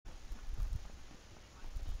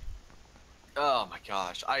Oh my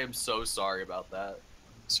gosh, I am so sorry about that.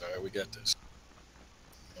 Sorry, we got this.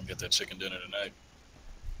 We'll get that chicken dinner tonight.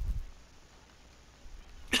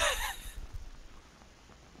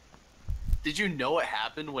 Did you know it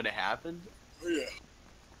happened when it happened? Oh yeah.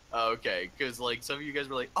 Oh, okay, because like some of you guys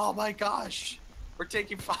were like, "Oh my gosh, we're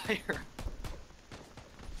taking fire."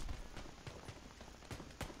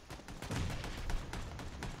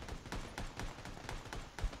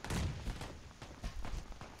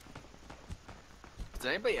 Has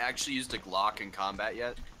anybody actually used a Glock in combat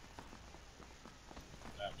yet?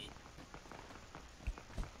 Not me.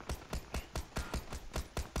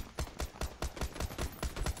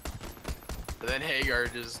 And then Hagar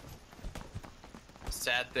just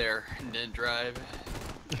sat there and didn't drive.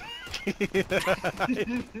 I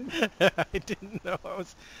didn't know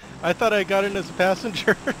I thought I got in as a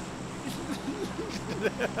passenger.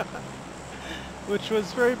 Which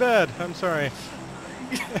was very bad. I'm sorry.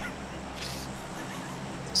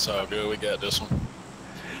 So good, we got this one.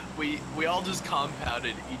 We all just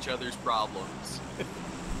compounded each other's problems.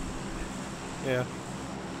 Yeah.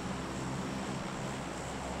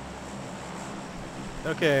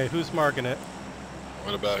 Okay, who's marking it?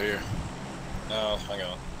 What about here? No, hang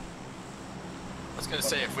on. I was gonna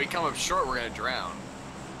say, if we come up short, we're gonna drown.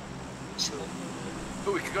 Sure.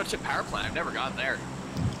 Ooh, we could go to the power plant. I've never gotten there.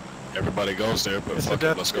 Everybody goes there, but It's a fuck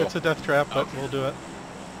it, let's death. go. It's a death trap, but Okay. we'll do it.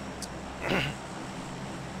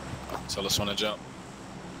 So let's wanna jump.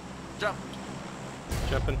 Jump.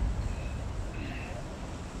 Jumping.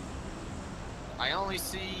 I only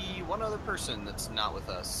see one other person that's not with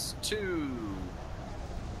us. Two.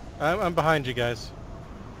 I'm behind you guys.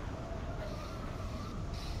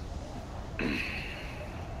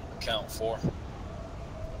 Count 4.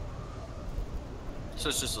 So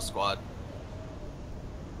it's just a squad.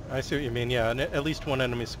 I see what you mean. Yeah, and at least one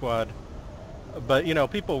enemy squad. But you know,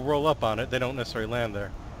 people roll up on it. They don't necessarily land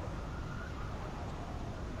there.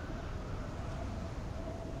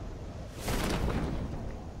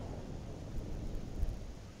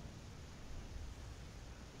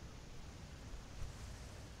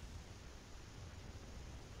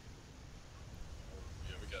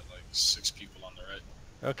 Yeah, we got like 6 people on the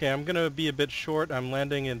right. Okay, I'm gonna be a bit short. I'm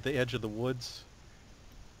landing at the edge of the woods.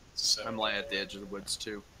 7. I'm lying at the edge of the woods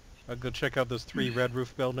too. I'll go check out those 3 red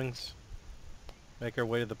roof buildings. Make our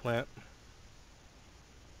way to the plant.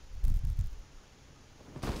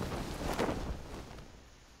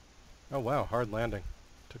 Oh wow, hard landing.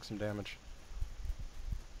 Took some damage.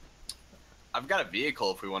 I've got a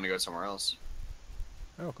vehicle if we want to go somewhere else.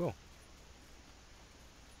 Oh, cool.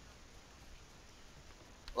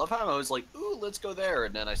 I love how I'm always like, ooh, let's go there.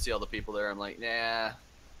 And then I see all the people there. I'm like, nah.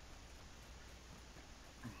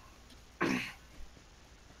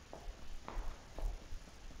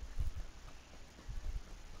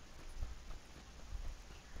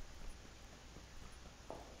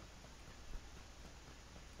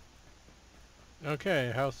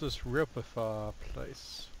 Okay, how's this Ripifa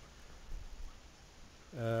place?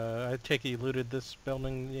 I take it you looted this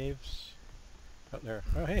building, Yaves? Out there.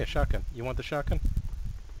 Oh, hey, a shotgun. You want the shotgun?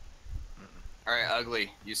 All right,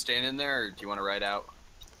 Ugly. You staying in there, or do you want to ride out?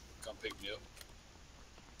 Come pick me up.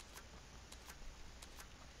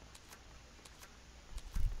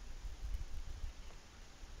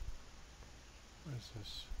 What is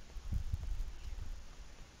this?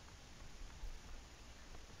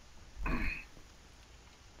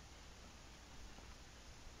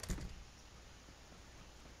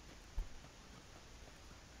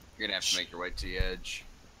 You're gonna have to make your way to the edge.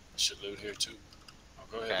 Should loot here too. I'll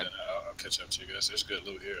go Okay. ahead and I'll catch up to you guys. There's good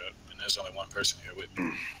loot here, and there's only one person here with me.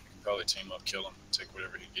 You can probably team up, kill him, take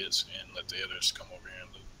whatever he gets, and let the others come over here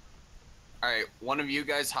and loot. All right, one of you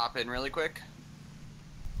guys hop in really quick.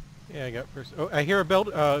 Yeah, I got first. Oh, I hear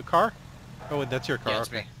a car? Oh, that's your car. Yeah, it's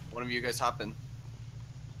okay. me. One of you guys hop in.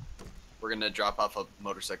 We're gonna drop off a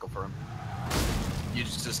motorcycle for him. You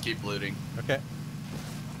just keep looting. Okay.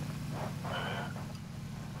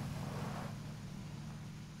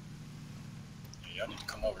 Yeah, y'all need to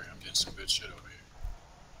come over here. I'm getting some good shit over here.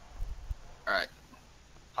 All right,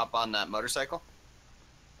 hop on that motorcycle.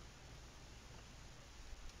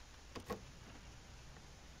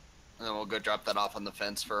 And then we'll go drop that off on the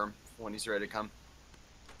fence for him when he's ready to come.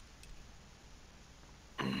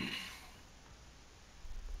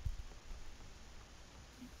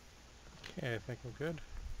 Okay, I think I'm good.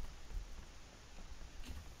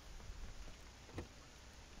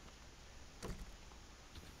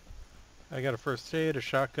 I got a first aid, a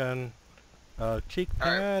shotgun, a cheek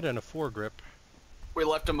pad, and a foregrip. We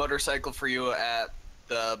left a motorcycle for you at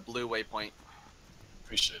the blue waypoint.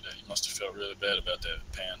 Appreciate that. You must have felt really bad about that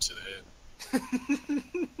pan to the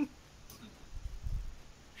head.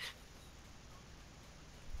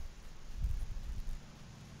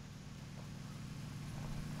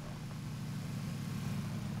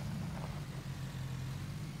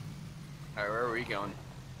 Alright, where are we going?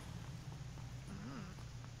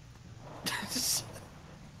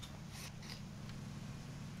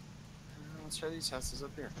 Let's try these houses up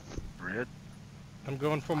here. Red. I'm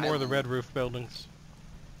going for more of the red roof buildings.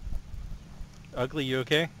 Ugly, you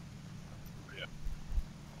okay? Yeah.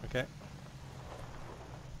 Okay.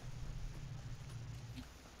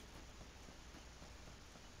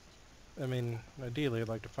 I mean, ideally I'd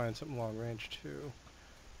like to find something long range too.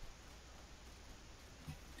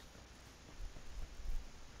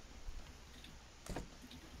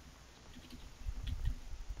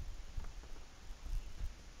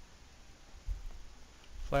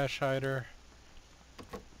 Flash hider.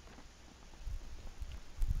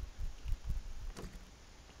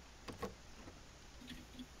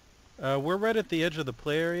 We're right at the edge of the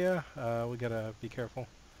play area. We gotta be careful.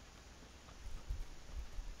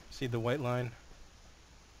 See the white line?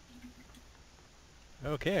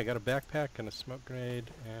 Okay, I got a backpack and a smoke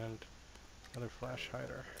grenade and another flash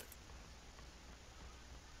hider.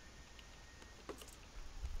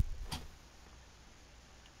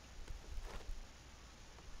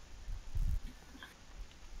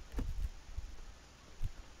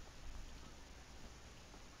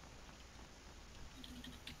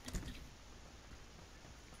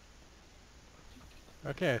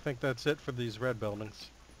 Okay, I think that's it for these red buildings.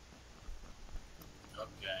 Oh,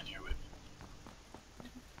 yeah, and you're with me.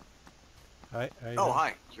 Hi. Oh,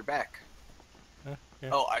 hi. You're back. Huh? Yeah.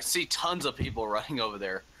 Oh, I see tons of people running over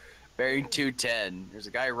there. Bearing 210. There's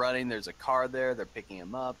a guy running. There's a car there. They're picking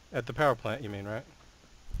him up. At the power plant, you mean, right?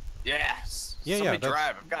 Yes. Yeah, Somebody that's-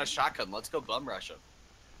 drive. I've got a shotgun. Let's go bum rush him.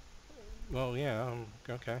 Well, yeah,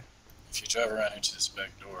 okay. If you drive around into this back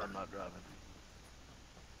door, I'm not driving.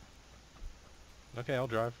 Okay, I'll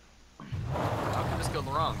drive. How could this go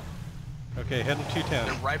wrong? Okay, heading They're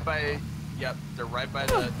 210. right by. Yep, they're right by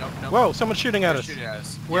the. No. Whoa, someone's shooting at They're us. shooting at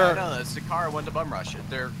us. Where? Yeah, no, that's the car. I went to bum rush it.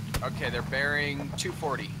 They're okay. They're bearing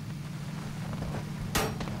 240.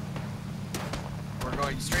 We're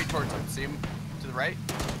going straight towards them. See them to the right?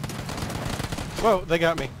 Whoa, they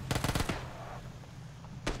got me.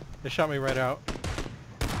 They shot me right out.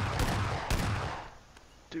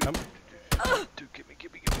 Dude, dude, give me.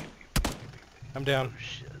 I'm down. Oh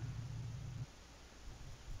shit.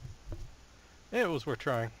 Yeah, it was worth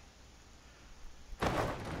trying.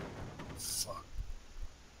 fuck.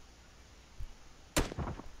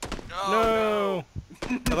 No!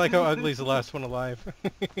 I like how Ugly's the last one alive.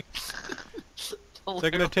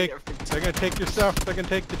 They're gonna take your stuff. They're gonna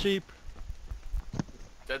take the Jeep.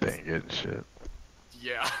 They ain't getting shit.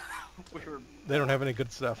 Yeah. We were. They don't have any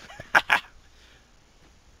good stuff.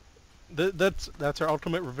 That's our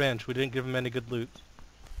ultimate revenge. We didn't give them any good loot,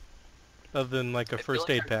 other than like a I feel first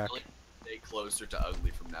like aid I pack. really stay closer to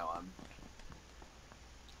Ugly from now on.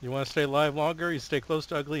 You want to stay alive longer? You stay close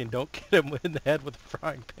to Ugly and don't get him in the head with a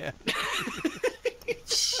frying pan.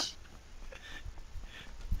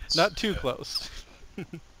 Not too close.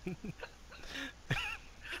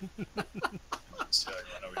 So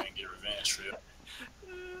I know we didn't get revenge for you.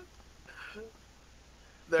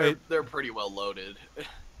 They're pretty well loaded.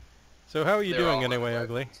 So how are you They're doing all anyway, right.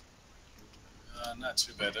 Ugly? Not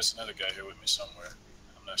too bad. There's another guy here with me somewhere.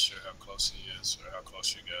 I'm not sure how close he is or how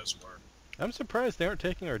close you guys were. I'm surprised they aren't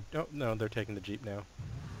taking our... Oh, no, they're taking the Jeep now.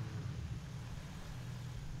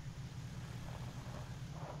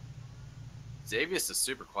 Xavius is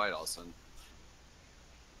super quiet all of a sudden.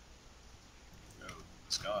 Oh,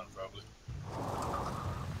 it's gone probably.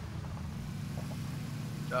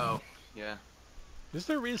 Oh, yeah. Is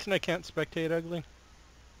there a reason I can't spectate Ugly?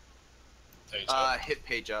 Page up. Hit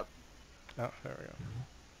page up. Oh, there we go.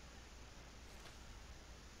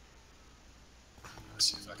 Let's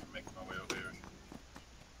see if I can make my way over here.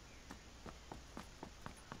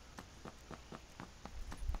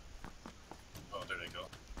 Oh, there they go.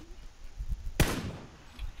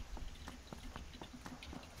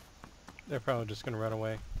 They're probably just gonna run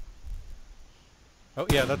away. Oh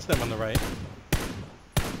yeah, that's them on the right.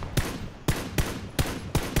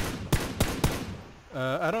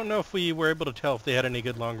 I don't know if we were able to tell if they had any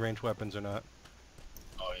good long-range weapons or not.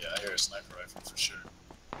 Oh yeah, I hear a sniper rifle for sure.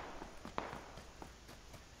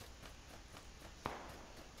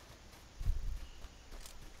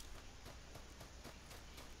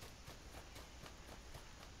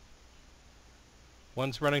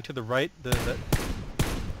 One's running to the right.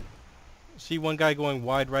 See one guy going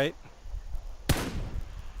wide right?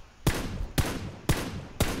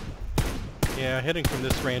 Yeah, hitting from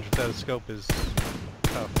this range without a scope is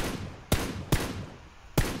tough.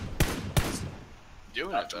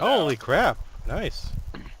 Doing it though. Holy crap! Nice.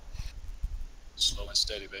 Slow and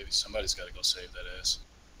steady, baby. Somebody's got to go save that ass.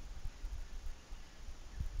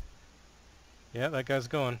 Yeah, that guy's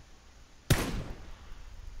going.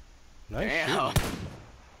 Nice Damn. shooting.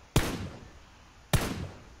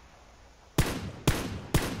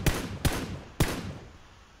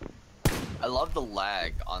 I love the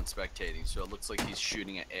lag on spectating, so it looks like he's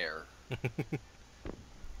shooting at air.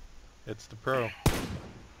 It's the pro.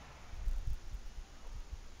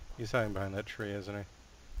 He's hiding behind that tree, isn't he?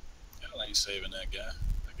 I ain't saving that guy.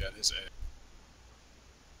 I got his ass.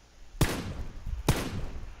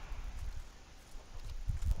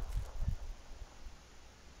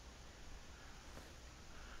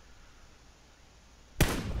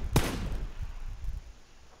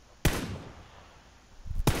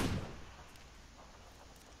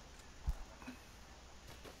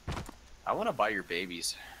 I want to buy your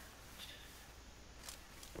babies.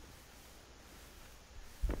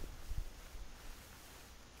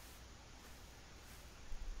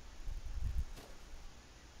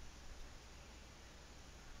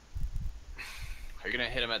 Are you gonna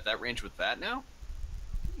hit him at that range with that now?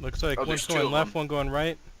 Looks like Oh, one's there's two going of left, them. one going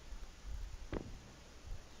right.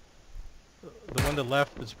 The one to the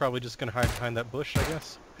left is probably just going to hide behind that bush, I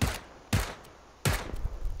guess.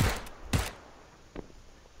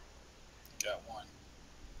 Got one.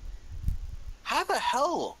 How the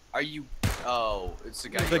hell are you? Oh, it's the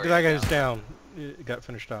guy. That guy's down. It got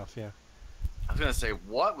finished off, yeah. I was gonna say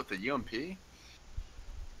what with the UMP? You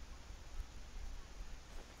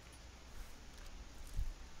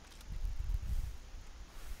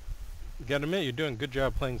gotta admit, you're doing a good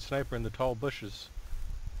job playing sniper in the tall bushes.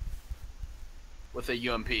 With a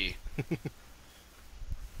UMP.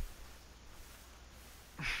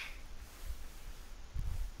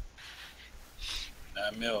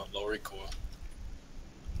 9 mil, low recoil.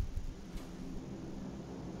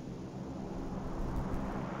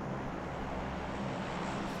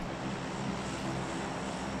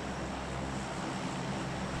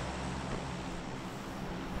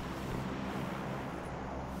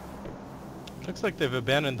 Looks like they've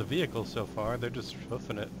abandoned the vehicle so far. They're just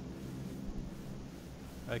hoofing it.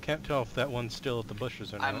 I can't tell if that one's still at the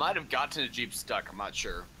bushes or not. I might have gotten a Jeep stuck. I'm not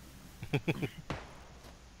sure.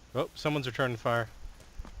 Oh, someone's returning fire.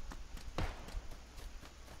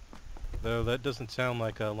 Though that doesn't sound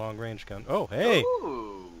like a long-range gun. Oh, hey!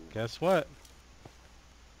 Ooh. Guess what?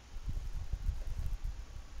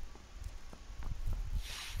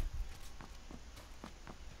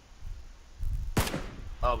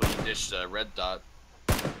 Oh, but you dished a red dot.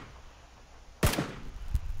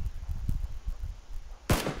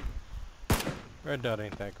 Red dot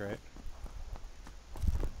ain't that great.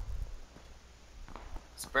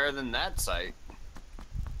 It's better than that sight.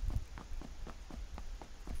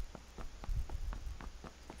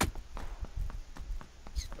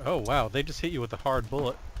 Oh, wow. They just hit you with a hard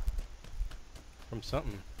bullet. From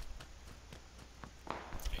something.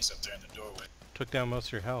 He's up there in the doorway. Took down most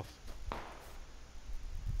of your health.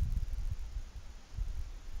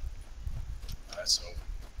 That's over.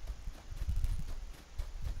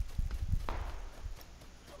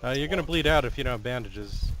 You're gonna bleed out if you don't have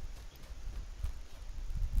bandages.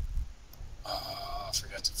 I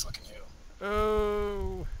forgot to fucking heal.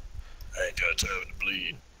 Oh! I ain't got time to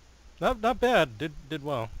bleed. Not bad. Did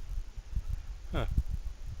well. Huh.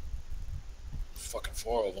 Fucking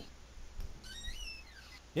 4 of them.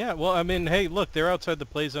 Yeah, well, I mean, hey, look, they're outside the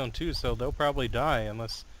play zone too, so they'll probably die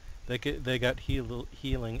unless they got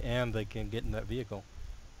healing and they can get in that vehicle.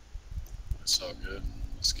 It's all good.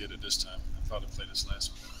 Let's get it this time. I thought I played this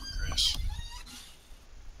last one. Crash.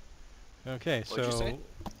 Okay, What'd you so... say?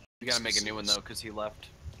 You gotta make a new one though, cause he left.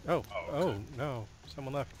 Oh, Oh, okay. no,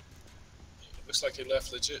 someone left. Looks like he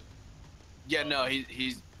left legit. Yeah, no,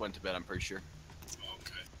 he went to bed. I'm pretty sure. Oh,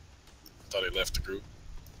 okay. Thought he left the group.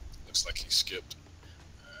 Looks like he skipped.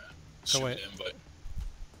 Shoot wait. invite.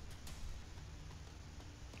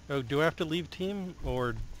 Oh, do I have to leave team,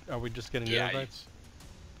 or are we just getting the Yeah, invites?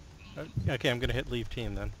 Okay, I'm gonna hit leave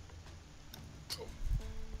team then.